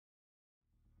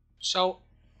So,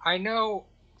 I know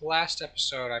last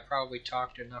episode I probably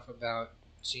talked enough about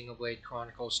Xenoblade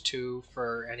Chronicles 2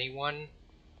 for anyone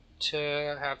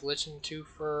to have listened to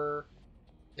for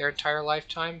their entire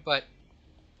lifetime, but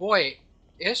boy,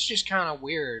 it's just kind of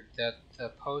weird that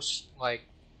the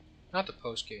not the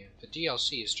post game, the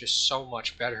DLC is just so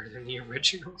much better than the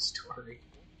original story.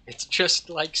 It's just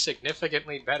like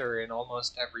significantly better in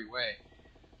almost every way.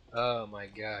 Oh my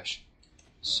gosh.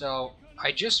 So,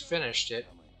 I just finished it,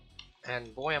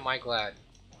 and boy am I glad.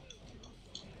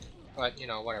 But, you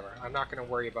know, whatever. I'm not going to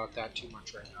worry about that too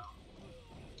much right now.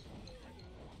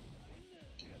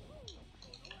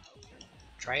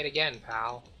 Try it again,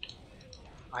 pal.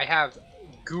 I have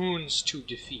goons to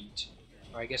defeat.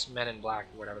 Or I guess men in black,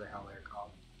 or whatever the hell they're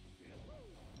called.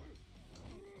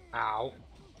 Ow.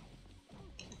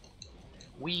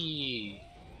 Wee.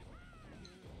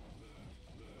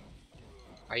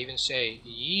 I even say,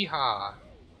 yeehaw.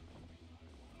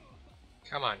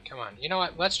 Come on, come on. You know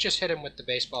what? Let's just hit him with the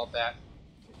baseball bat.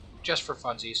 Just for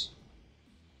funsies.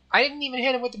 I didn't even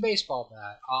hit him with the baseball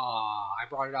bat. Ah, I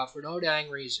brought it out for no dang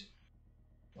reason.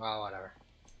 Well, whatever.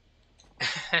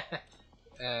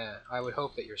 I would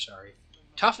hope that you're sorry.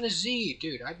 Toughness Z!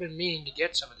 Dude, I've been meaning to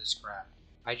get some of this crap.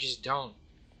 I just don't,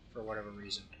 for whatever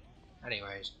reason.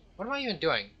 Anyways, what am I even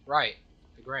doing? Right.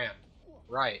 The gram.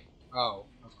 Right. Oh,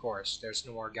 of course. There's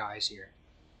no more guys here.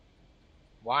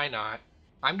 Why not?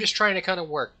 I'm just trying to kind of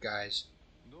work, guys.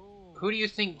 Who do you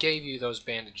think gave you those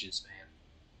bandages,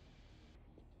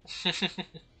 man?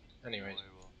 Anyways.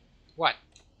 What?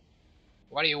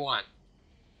 What do you want?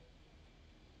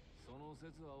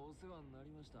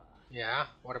 Yeah,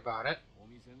 what about it?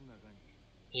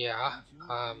 Yeah,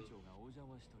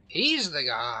 he's the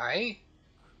guy.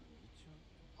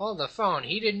 Hold the phone,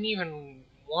 he didn't even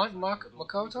want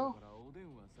Makoto?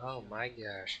 Oh my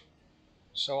gosh.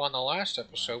 So on the last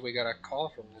episode, we got a call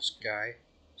from this guy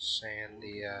saying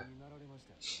the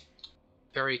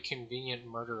very convenient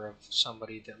murder of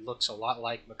somebody that looks a lot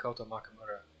like Makoto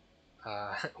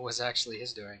Makamura was actually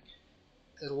his doing.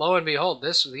 And lo and behold,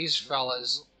 these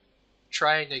fellas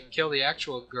trying to kill the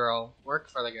actual girl work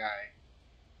for the guy.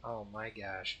 Oh my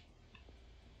gosh.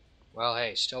 Well,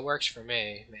 hey, still works for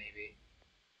me, maybe.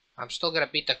 I'm still gonna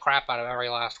beat the crap out of every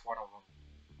last one of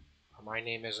them. My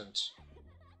name isn't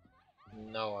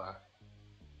Noah.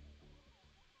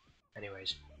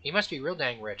 Anyways, he must be real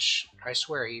dang rich. I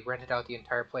swear he rented out the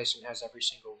entire place and has every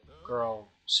single girl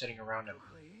sitting around him.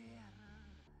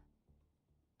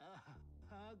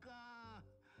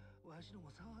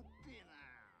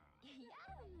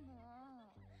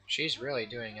 She's really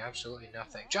doing absolutely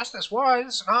nothing. Just this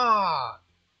once! Ah!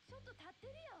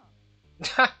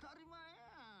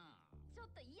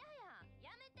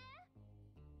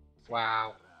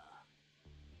 Wow.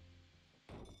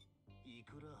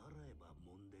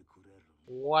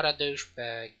 What a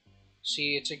douchebag.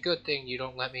 See, it's a good thing you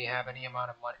don't let me have any amount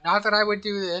of money. Not that I would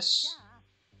do this.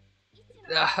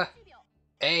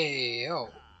 Hey, yo.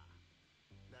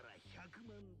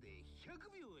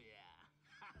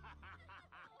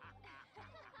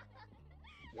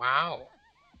 Wow.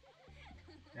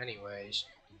 Anyways.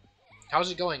 How's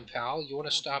it going, pal? You want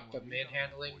to stop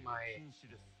manhandling my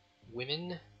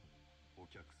women?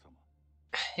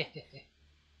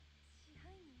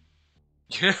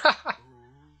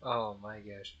 Oh my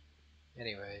gosh.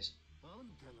 Anyways.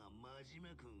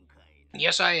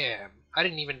 Yes, I am. I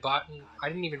didn't even button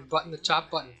the top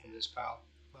button for this, pal.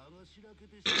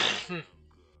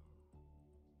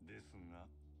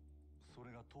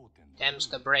 Them's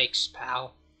the brakes,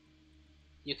 pal.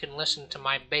 You can listen to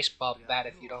my baseball bat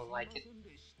if you don't like it.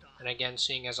 And again,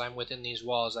 seeing as I'm within these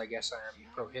walls, I guess I am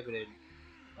prohibited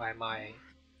by my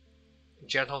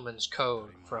gentleman's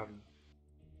code from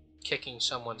kicking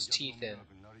someone's teeth in.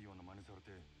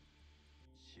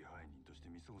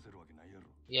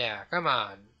 Yeah, come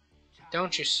on.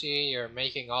 Don't you see you're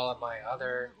making all of my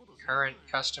other current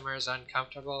customers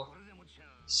uncomfortable?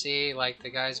 See, like the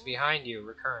guys behind you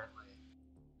recurrently.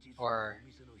 Or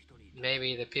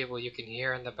maybe the people you can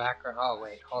hear in the background. Oh,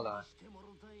 wait, hold on.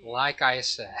 Like I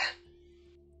said.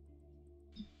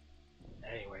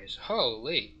 Anyways,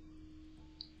 holy.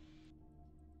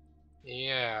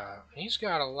 Yeah, he's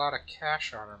got a lot of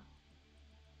cash on him.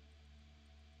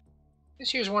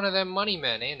 This here's one of them money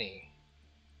men, ain't he?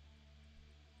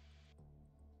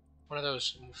 One of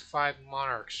those 5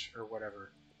 monarchs or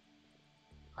whatever.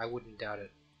 I wouldn't doubt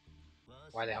it.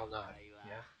 Why the hell not?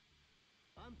 Yeah?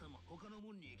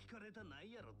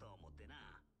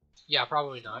 Yeah,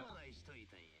 probably not.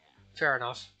 Fair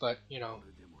enough, but, you know,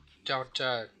 don't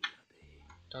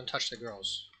touch the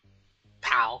girls.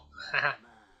 Pal.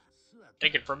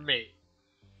 Take it from me.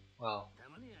 Well,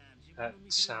 That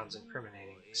sounds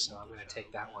incriminating, so I'm gonna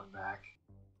take that one back.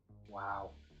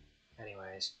 Wow.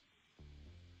 Anyways.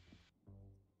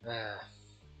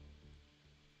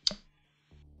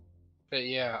 But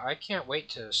yeah, I can't wait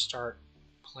to start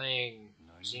playing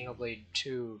Xenoblade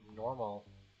 2 normal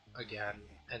again,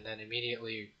 and then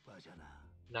immediately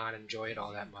not enjoy it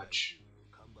all that much.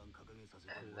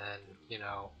 And then, you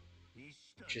know,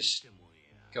 just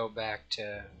go back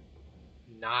to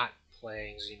not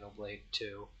playing Xenoblade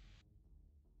 2.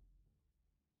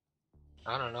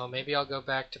 I don't know, maybe I'll go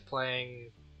back to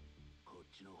playing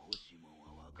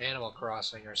Animal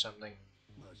Crossing or something.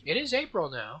 It is April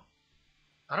now.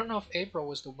 I don't know if April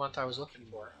was the month I was looking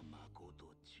for.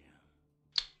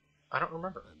 I don't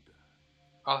remember.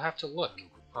 I'll have to look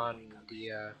on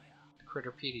the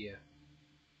Critterpedia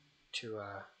to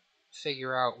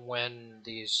figure out when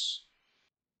these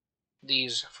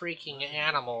freaking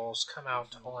animals come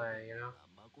out to play, you know?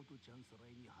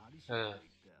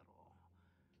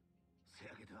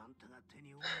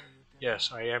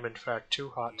 Yes, I am in fact too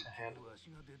hot to handle.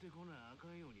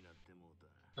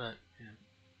 But yeah.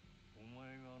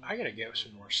 I gotta get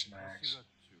some more snacks.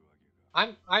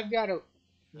 I've got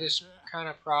this kind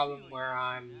of problem where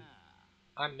I'm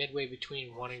midway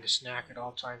between wanting to snack at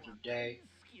all times of day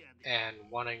and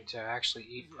wanting to actually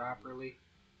eat properly,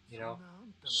 you know.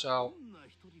 So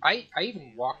I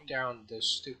even walked down this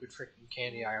stupid freaking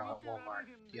candy aisle at Walmart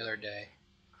the other day,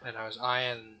 and I was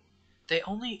eyeing. They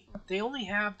only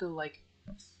have the like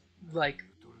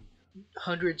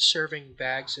 100 serving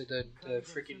bags of the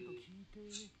freaking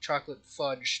chocolate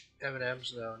fudge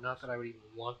M&Ms though. Not that I would even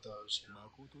want those, you know.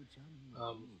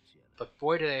 But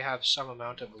boy, do they have some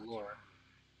amount of allure,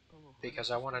 because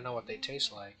I want to know what they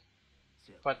taste like.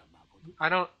 But I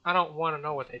don't want to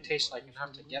know what they taste like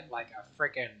enough to get like a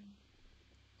frickin'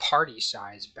 party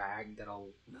size bag that'll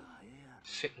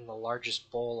fit in the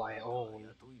largest bowl I own,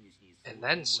 and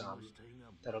then some,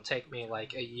 that'll take me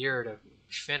like a year to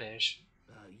finish,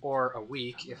 or a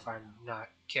week if I'm not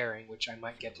caring, which I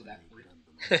might get to that point.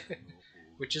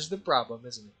 Which is the problem,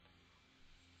 isn't it?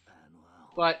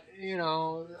 But you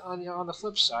know, on the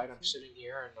flip side, I'm sitting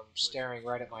here and I'm staring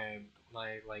right at my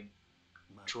like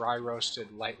dry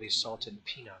roasted, lightly salted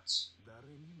peanuts.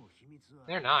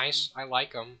 They're nice. I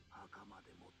like them.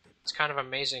 It's kind of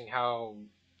amazing how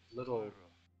little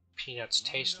peanuts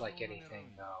taste like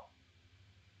anything, though.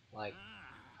 Like,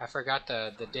 I forgot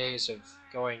the days of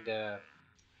going to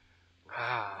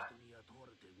ah,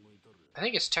 I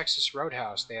think it's Texas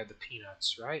Roadhouse. They have the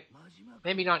peanuts, right?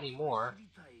 Maybe not anymore.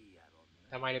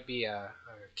 That might be a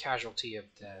casualty of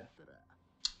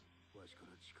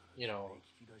you know,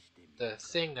 the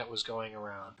thing that was going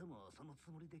around.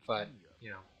 But, you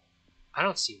know, I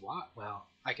don't see why. Well,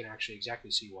 I can actually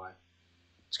exactly see why.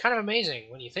 It's kind of amazing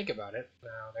when you think about it.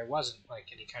 There wasn't like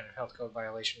any kind of health code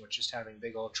violation with just having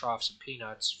big old troughs of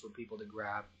peanuts for people to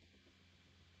grab.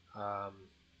 Um,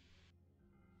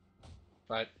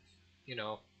 but, you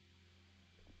know,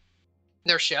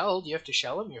 they're shelled. You have to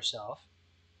shell them yourself.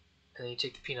 And then you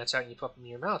take the peanuts out and you put them in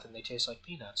your mouth and they taste like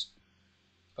peanuts.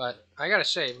 But I gotta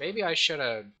say, maybe I should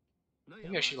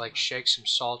like shake some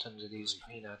salt into these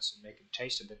peanuts and make them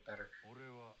taste a bit better.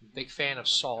 I'm a big fan of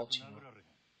salt, you know.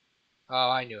 Oh,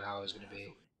 I knew how it was gonna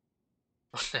be.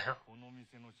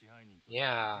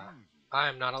 Yeah,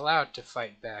 I'm not allowed to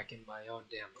fight back in my own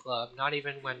damn club, not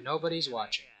even when nobody's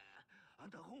watching.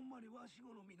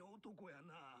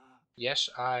 Yes,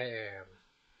 I am.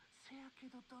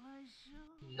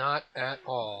 Not at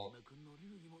all.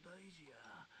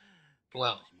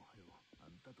 Well,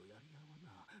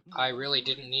 I really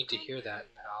didn't need to hear that,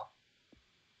 pal.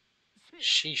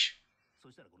 Sheesh.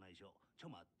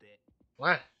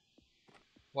 What?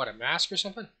 What, a mask or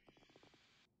something?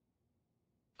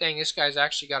 Dang, this guy's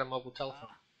actually got a mobile telephone.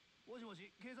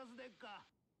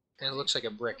 And it looks like a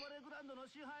brick.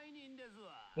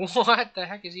 What the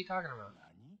heck is he talking about?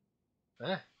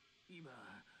 Huh?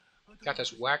 Got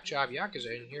this whack job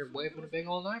Yakuza in here waving a big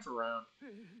old knife around.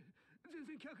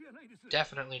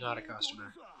 Definitely not a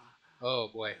customer. Oh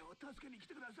boy.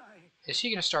 Is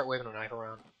he gonna start waving a knife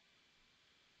around?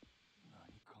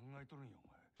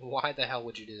 Why the hell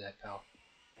would you do that, pal?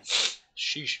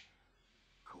 Sheesh.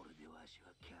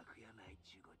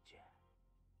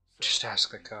 Just ask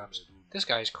the cops. This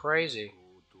guy's crazy.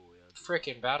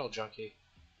 Frickin' battle junkie.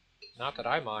 Not that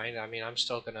I mind. I mean, I'm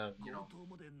still gonna, you know.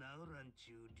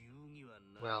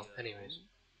 Well, anyways.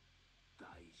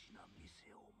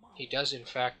 He does, in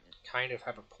fact, kind of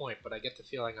have a point, but I get the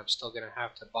feeling I'm still gonna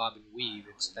have to bob and weave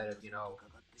instead of, you know,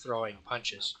 throwing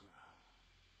punches.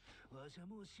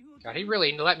 God, he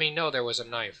really let me know there was a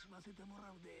knife.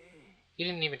 He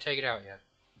didn't even take it out yet.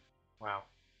 Wow.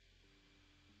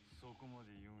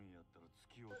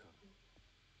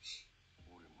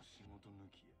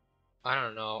 I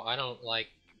don't know. I don't like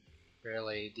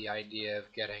really the idea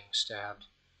of getting stabbed.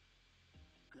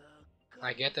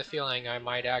 I get the feeling I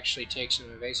might actually take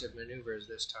some evasive maneuvers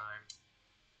this time.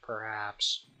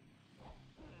 Perhaps.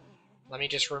 Let me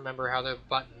just remember how the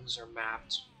buttons are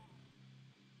mapped.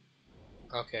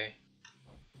 Okay.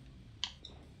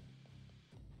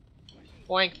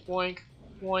 Boink, boink,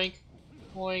 boink,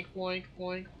 boink, boink,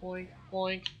 boink, boink,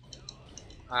 boink.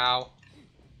 Ow.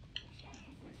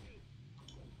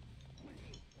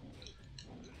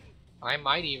 I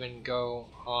might even go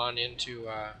on into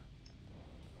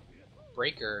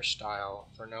breaker style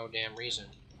for no damn reason.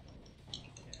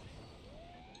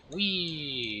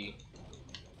 Whee!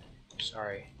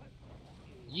 Sorry.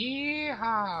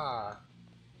 Yeehaw!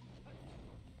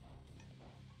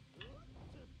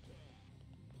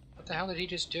 What the hell did he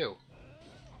just do?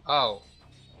 Oh,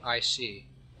 I see.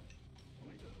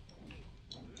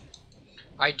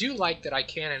 I do like that I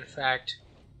can, in fact,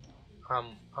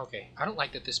 okay. I don't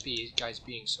like that this guy's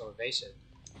being so evasive.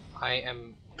 I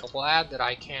am glad that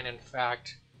I can, in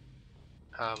fact,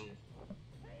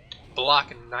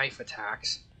 block knife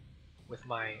attacks with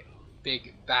my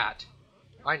big bat.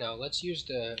 I know, let's use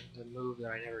the move that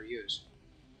I never use.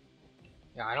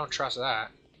 Yeah, I don't trust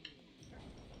that.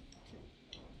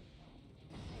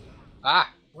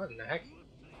 Ah! What in the heck?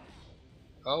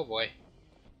 Oh boy.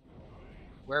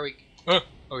 Where are we?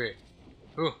 Okay.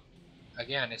 Ooh.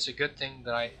 Again, it's a good thing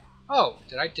that I... Oh!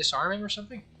 Did I disarm him or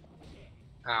something?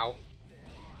 Ow.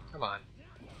 Come on.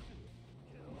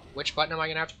 Which button am I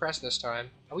gonna have to press this time?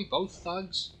 Are we both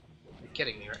thugs? You're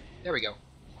kidding me, right? There we go.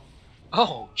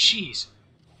 Oh, jeez.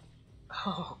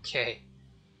 Okay.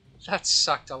 That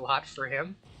sucked a lot for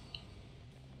him.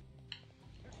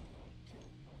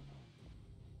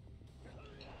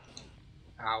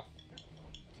 Ow.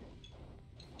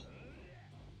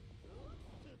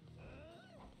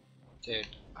 Dude,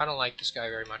 I don't like this guy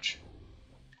very much.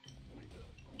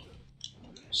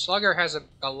 Slugger has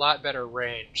a lot better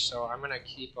range, so I'm gonna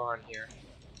keep on here.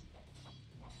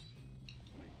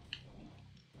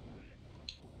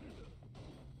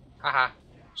 Haha.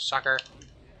 Sucker.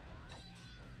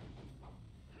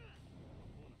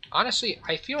 Honestly,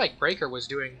 I feel like Breaker was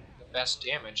doing the best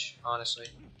damage, honestly.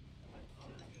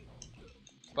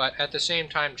 But at the same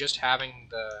time, just having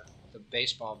the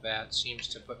baseball bat seems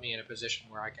to put me in a position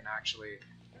where I can actually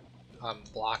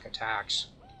block attacks.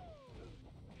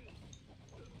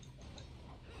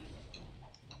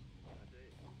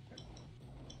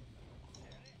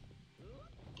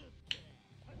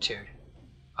 Dude,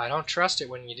 I don't trust it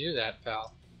when you do that,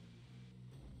 pal.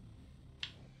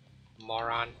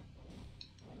 Moron.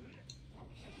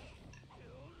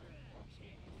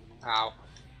 Ow.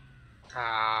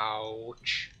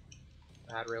 Ouch.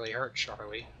 That really hurt,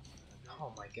 Charlie.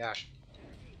 Oh my gosh.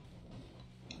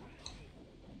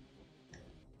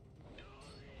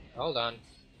 Hold on.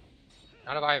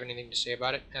 Not if I have anything to say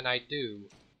about it, and I do.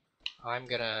 I'm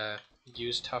gonna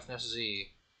use Toughness Z.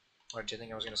 What, did you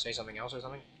think I was gonna say something else or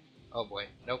something? Oh boy.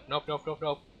 Nope, nope, nope, nope,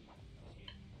 nope.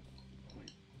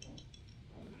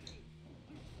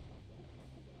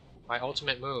 My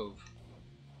ultimate move.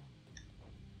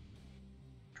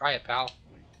 Try it, pal.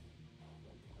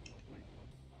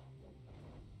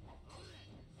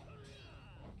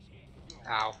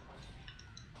 Ow.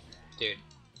 Dude.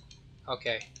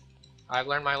 Okay. I've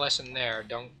learned my lesson there.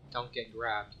 Don't get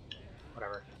grabbed.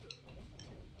 Whatever.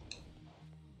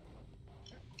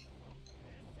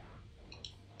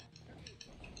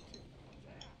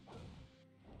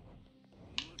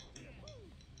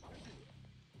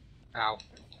 Ow.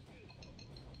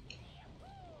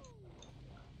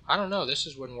 I don't know, this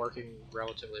has been working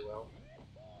relatively well.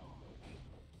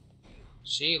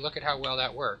 See, look at how well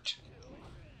that worked.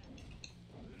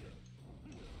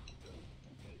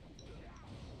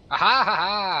 Aha ha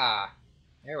ha!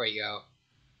 There we go.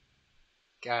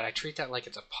 God, I treat that like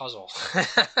it's a puzzle.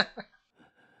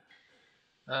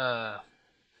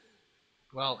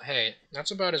 Well, hey,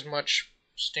 that's about as much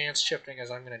stance shifting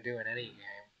as I'm gonna do in any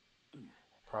game.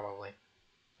 Probably.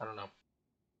 I don't know.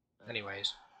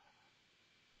 Anyways.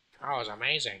 That was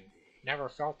amazing. Never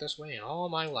felt this way in all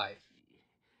my life.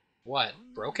 What?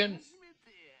 Broken?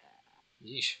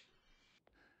 Yeesh.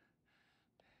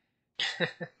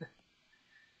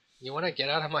 You wanna get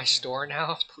out of my store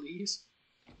now, please?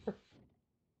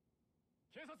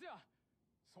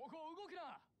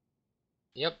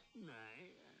 Yep.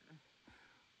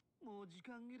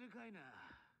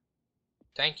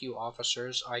 Thank you,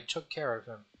 officers. I took care of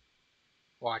him.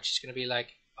 Watch, he's gonna be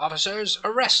like, officers,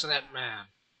 arrest that man!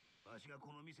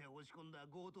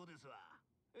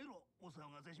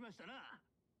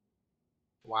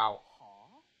 Wow.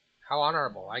 How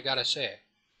honorable, I gotta say.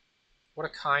 What a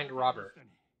kind robber.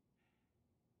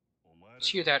 Let's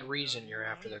hear that reason you're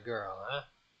after the girl, huh?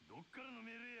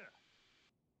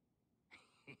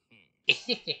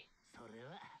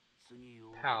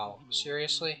 Pal,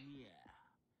 seriously?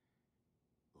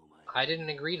 I didn't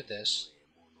agree to this,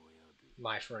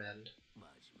 my friend.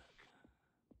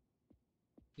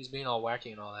 He's being all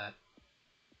wacky and all that.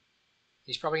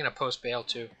 He's probably gonna post bail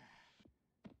too.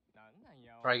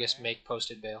 Or I guess make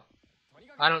posted bail.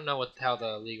 I don't know how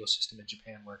the legal system in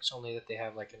Japan works, only that they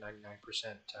have like a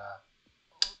 99%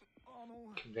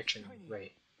 conviction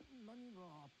rate.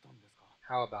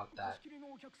 How about that?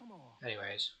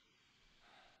 Anyways.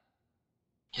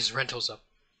 His rental's up.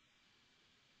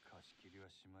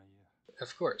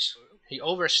 Of course. He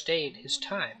overstayed his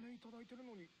time.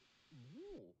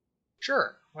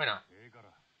 Sure, why not?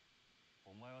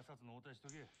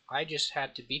 I just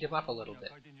had to beat him up a little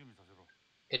bit.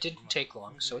 It didn't take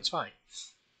long, so it's fine.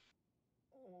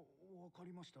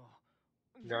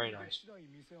 Very nice.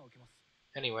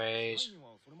 Anyways,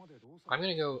 I'm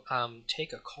gonna go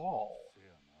take a call.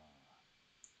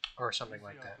 Or something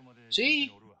like that.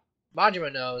 See?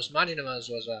 Majima knows. Majima knows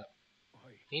what's up.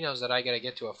 He knows that I gotta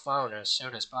get to a phone as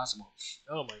soon as possible.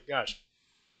 Oh my gosh.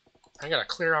 I gotta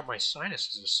clear out my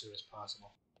sinuses as soon as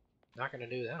possible. Not gonna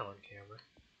do that on camera.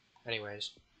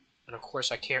 Anyways. And of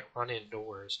course I can't run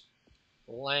indoors.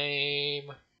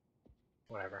 Lame.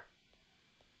 Whatever.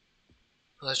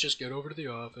 Let's just get over to the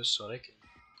office so I can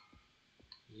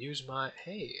use my...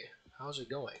 Hey, how's it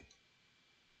going?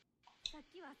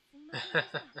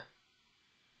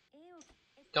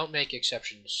 Don't make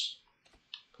exceptions.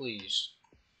 Please.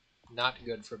 Not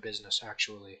good for business,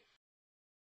 actually.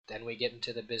 Then we get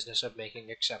into the business of making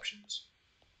exceptions.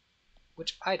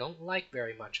 Which I don't like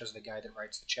very much as the guy that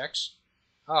writes the checks.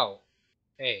 Oh.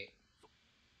 Hey.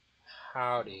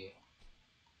 Howdy.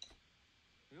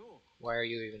 Why are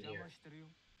you even here?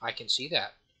 I can see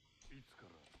that.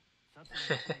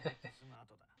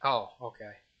 Oh,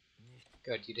 okay.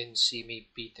 Good, you didn't see me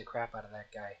beat the crap out of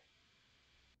that guy.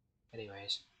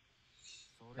 Anyways.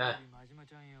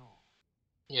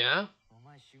 Yeah?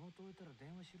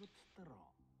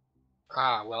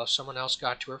 Ah, well, someone else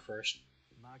got to her first.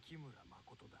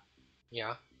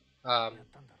 Yeah.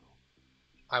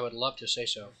 I would love to say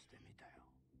so.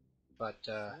 But,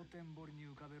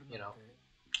 you know.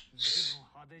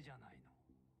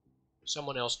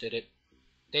 Someone else did it.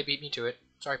 They beat me to it.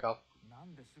 Sorry, pal.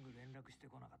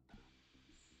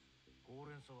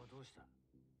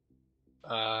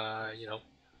 You know.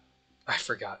 I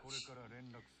forgot.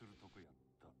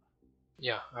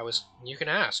 Yeah, you can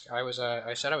ask.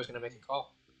 I said I was gonna make a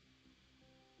call.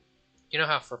 You know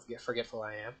how forgetful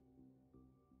I am.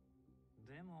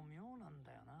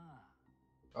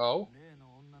 Oh?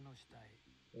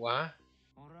 What?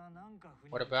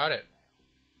 What about it?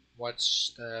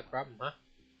 What's the problem, huh?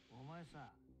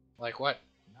 Like what?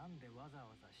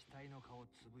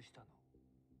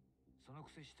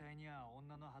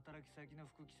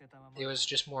 It was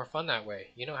just more fun that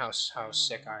way. You know how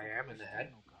sick I am in the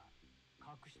head.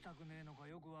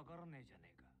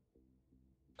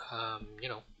 You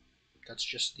know, that's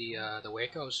just the way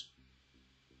it goes.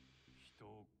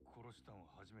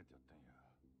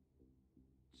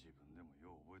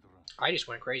 I just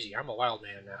went crazy. I'm a wild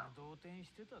man now.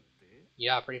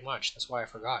 Yeah, pretty much. That's why I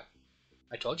forgot.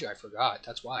 I told you I forgot.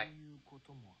 That's why.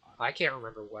 I can't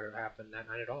remember what happened that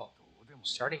night at all.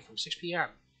 Starting from 6 p.m.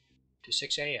 to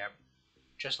 6 a.m.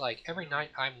 Just like every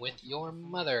night I'm with your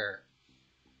mother.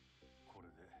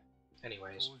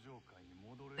 Anyways.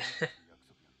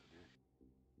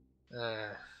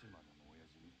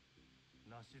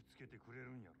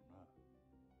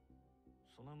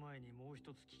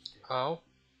 Oh?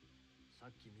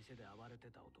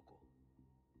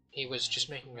 He was just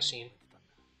making a scene.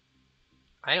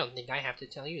 I don't think I have to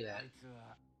tell you that.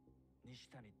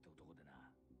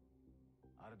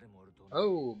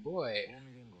 Oh boy.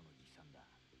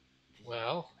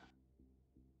 Well,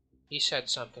 he said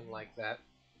something like that.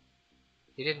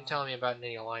 He didn't tell me about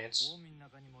any alliance,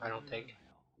 I don't think.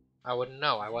 I wouldn't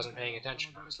know. I wasn't paying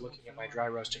attention. I was looking at my dry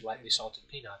roasted lightly salted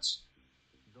peanuts.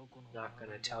 Not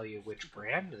gonna tell you which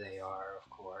brand they are, of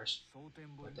course,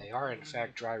 but they are in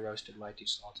fact dry roasted lightly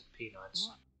salted peanuts.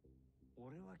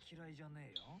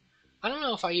 I don't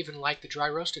know if I even like the dry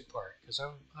roasted part, because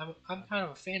I'm kind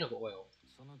of a fan of oil,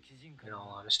 in all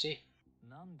honesty.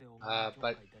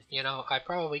 But, you know, I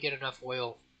probably get enough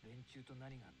oil,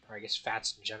 or I guess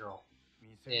fats in general,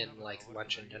 in like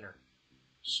lunch and dinner.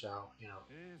 So, you know.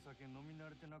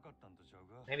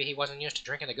 Maybe he wasn't used to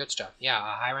drinking the good stuff. Yeah,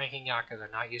 a high-ranking Yakuza are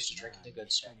not used to drinking the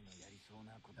good stuff.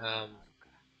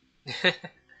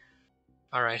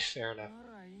 Alright, fair enough.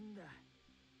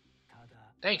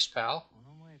 Thanks, pal.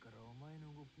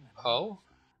 Oh?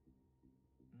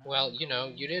 Well, you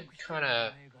know, you did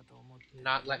kinda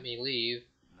not let me leave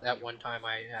that one time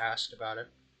I asked about it.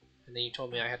 And then you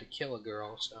told me I had to kill a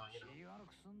girl, so, you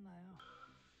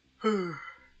know.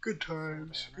 Good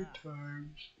times, good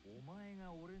times.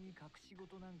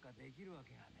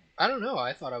 I don't know,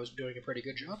 I thought I was doing a pretty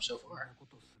good job so far.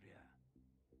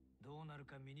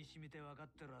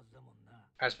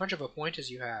 As much of a point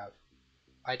as you have.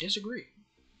 I disagree.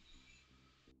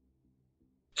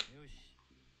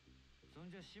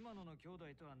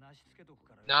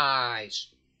 Nice.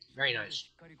 Very nice.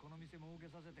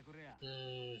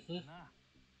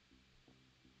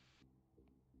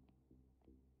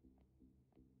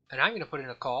 And I'm going to put in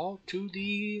a call to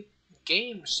the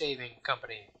game saving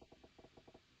company.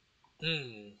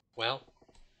 Well.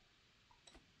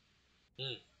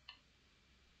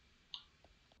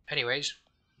 Anyways,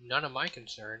 none of my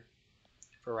concern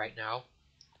for right now.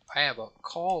 I have a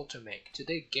call to make to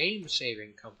the game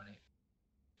saving company.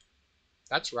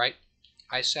 That's right.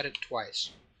 I said it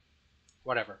twice.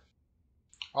 Whatever.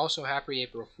 Also, happy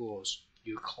April Fools,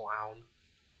 you clown.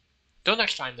 Till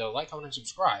next time, though, like, comment, and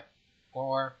subscribe.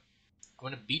 Or I'm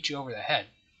going to beat you over the head.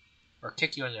 Or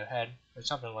kick you in the head. Or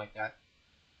something like that.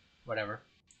 Whatever.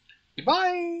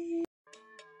 Goodbye!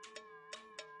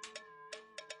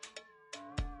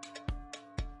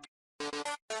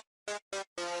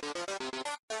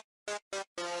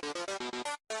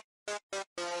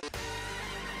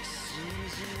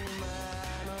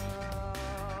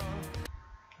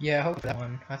 Yeah, I hope that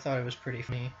one. I thought it was pretty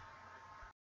funny.